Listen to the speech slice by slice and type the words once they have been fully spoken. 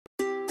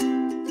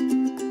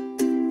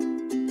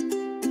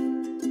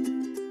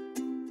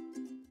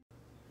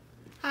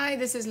Hi,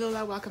 this is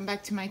Lola. Welcome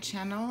back to my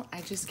channel. I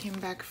just came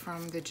back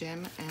from the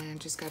gym and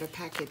just got a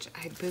package.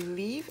 I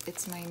believe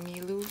it's my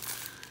Milloo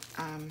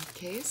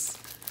case.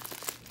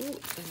 Ooh, and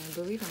I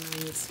believe I'm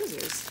gonna need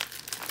scissors.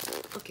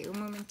 Okay, un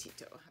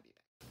momentito. I'll be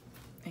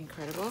back.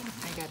 Incredible.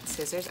 I got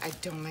scissors. I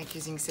don't like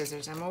using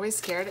scissors. I'm always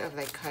scared of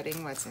like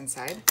cutting what's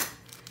inside.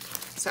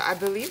 So I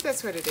believe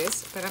that's what it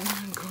is, but I'm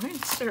not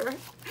quite sure.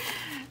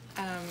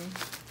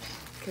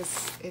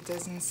 Because it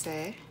doesn't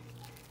say.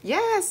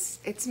 Yes,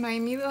 it's my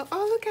Milloo.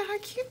 Oh, look at how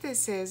cute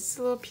this is. It's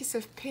a little piece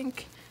of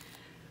pink.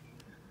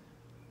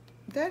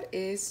 That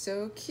is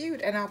so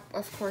cute. And I'll,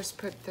 of course,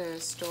 put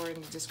the store in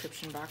the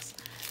description box.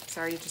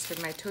 Sorry, just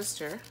with my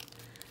toaster.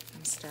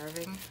 I'm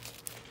starving.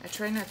 I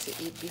try not to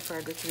eat before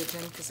I go to the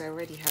gym because I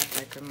already have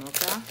like a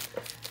mocha.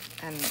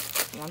 And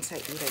once I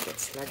eat, I get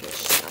sluggish.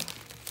 So.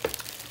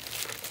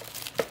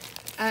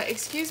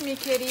 Excuse me,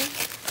 kitty.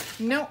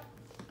 No.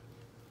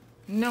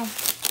 No.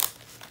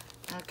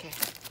 Okay.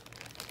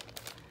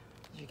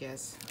 You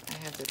guys, I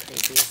have the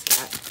craziest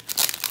cat.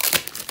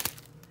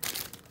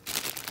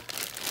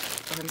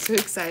 Oh, I'm so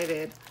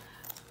excited.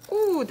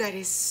 Ooh, that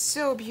is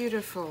so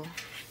beautiful.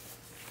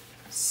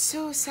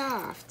 So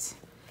soft.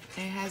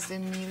 And it has the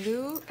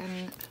Milloo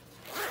and...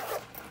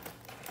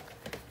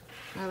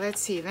 Well,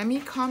 let's see. Let me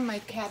calm my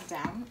cat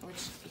down,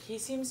 which he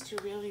seems to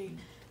really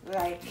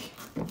like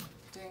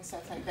doing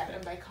stuff like that.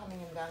 And by calming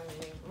him down, I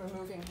mean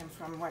removing him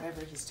from whatever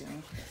he's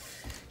doing.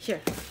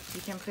 Here, you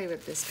can play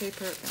with this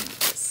paper and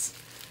this.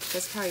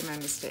 That's probably my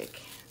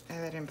mistake.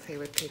 I let him play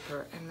with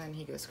paper and then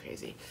he goes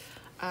crazy.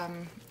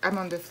 I'm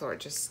on the floor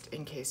just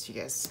in case you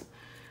guys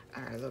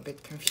are a little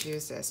bit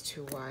confused as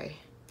to why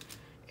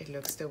it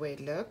looks the way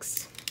it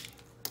looks.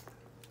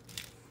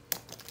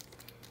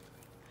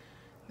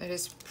 That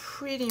is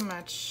pretty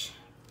much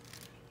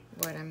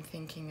what I'm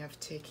thinking of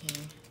taking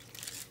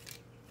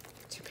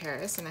to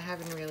Paris, and I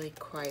haven't really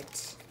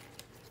quite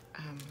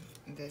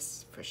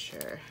this for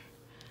sure.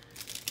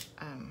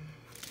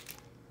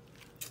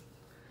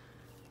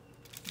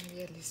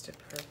 Maybe at least a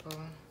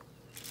purple.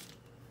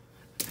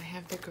 I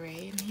have the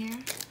gray in here.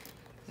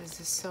 There's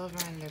the silver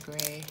and the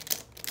gray.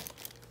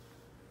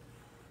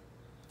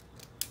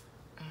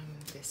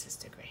 This is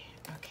the gray.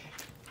 Okay.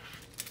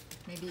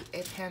 Maybe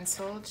a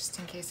pencil just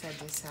in case I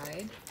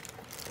decide.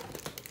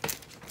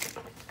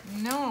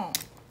 No.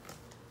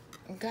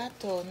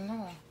 Gato,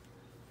 no.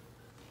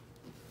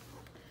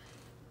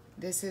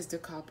 This is the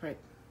culprit.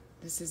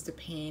 This is the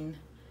pain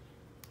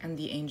and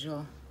the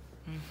angel.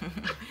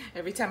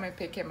 Every time I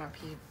pick him up,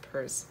 he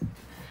purrs.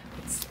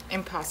 It's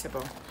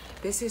impossible.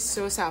 This is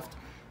so soft.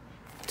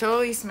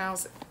 Totally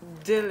smells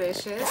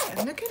delicious.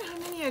 And look at how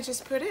many I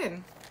just put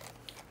in.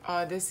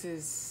 Oh, this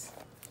is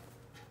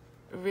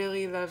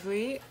really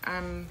lovely.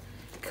 I'm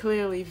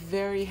clearly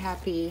very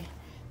happy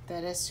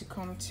that I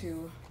succumbed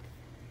to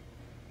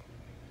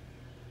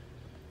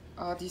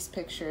all these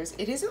pictures.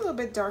 It is a little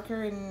bit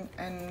darker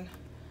in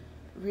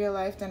real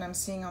life than I'm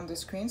seeing on the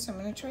screen, so I'm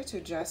gonna try to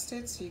adjust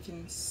it so you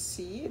can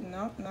see.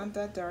 No, not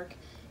that dark.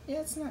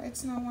 Yeah,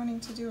 it's not wanting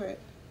to do it.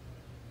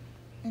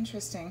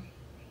 Interesting.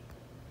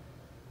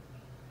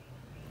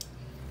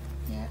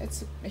 Yeah,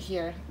 it's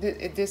here.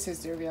 This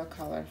is the real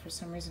color. For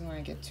some reason, when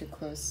I get too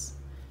close,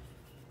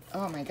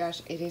 oh my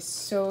gosh, it is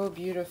so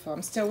beautiful.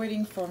 I'm still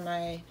waiting for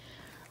my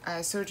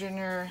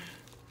Sojourner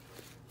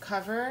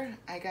cover.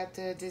 I got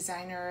the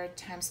designer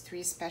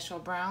 ×3 special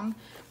brown,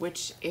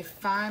 which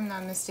if I'm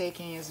not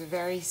mistaken is a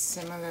very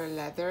similar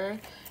leather,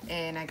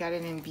 and I got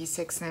it in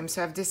B6 Slim.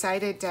 So I've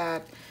decided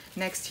that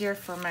next year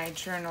for my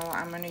journal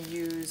I'm going to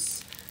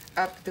use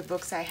up the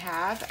books I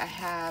have. I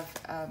have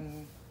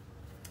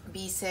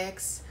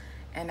B6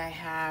 and I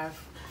have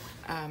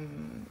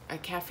a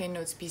Cafe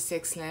Notes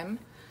B6 Slim.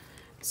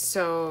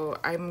 So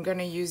I'm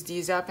gonna use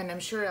these up, and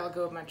I'm sure I'll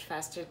go much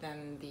faster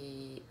than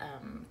the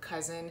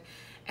cousin.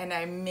 And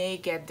I may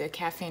get the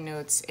Cafe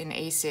Notes in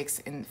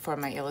A6 for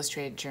my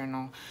illustrated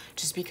journal,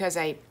 just because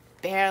I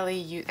barely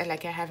use,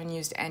 like I haven't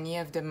used any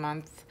of the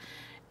month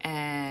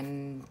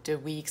and the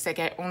weeks. Like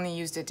I only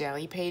use the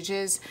daily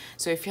pages,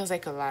 so it feels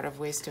like a lot of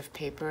waste of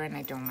paper, and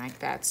I don't like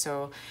that.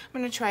 So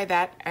I'm gonna try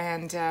that,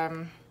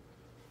 and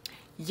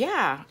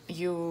yeah,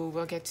 you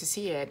will get to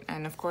see it.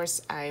 And of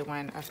course, I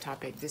went off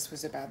topic. This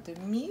was about the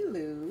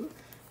Milloo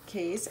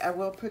case. I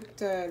will put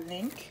the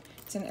link.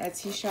 It's an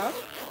Etsy shop.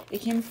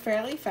 It came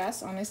fairly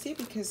fast, honestly,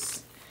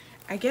 because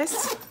I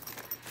guess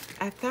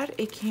I thought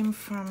it came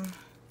from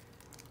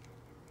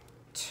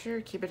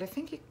Turkey, but I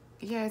think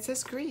yeah, it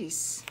says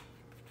Greece.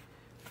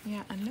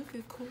 Yeah, and look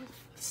at cool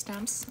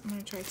stamps. I'm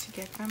gonna try to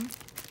get them.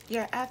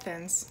 Yeah,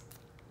 Athens.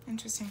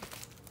 Interesting.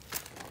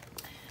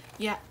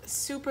 Yeah,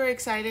 super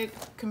excited,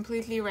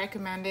 completely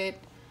recommend it.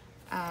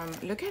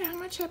 Look at how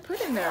much I put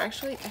in there.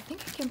 Actually, I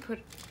think I can put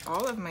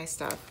all of my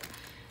stuff.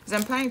 Because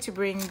I'm planning to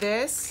bring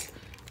this,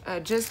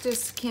 just the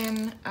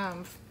skin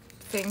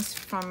things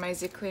from my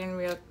Zicklin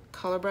Real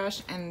Color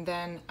Brush, and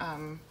then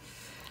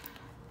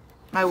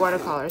my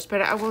watercolors.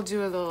 But I will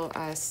do a little,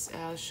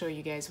 I'll show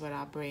you guys what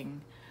I'll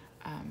bring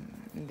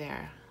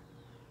there.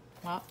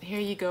 Well, here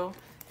you go.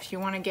 If you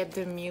want to get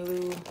the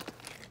Milloo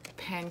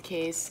pen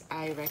case.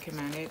 I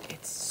recommend it.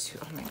 It's,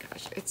 oh my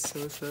gosh, it's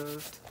so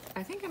soft.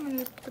 I think I'm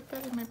gonna put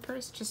that in my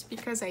purse just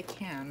because I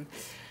can.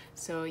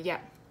 So yeah,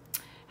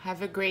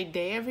 have a great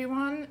day,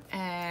 everyone,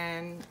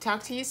 and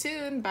talk to you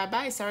soon. Bye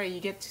bye. Sorry,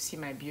 you get to see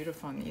my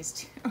beautiful knees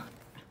too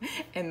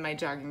and my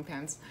jogging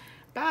pants.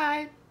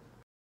 Bye.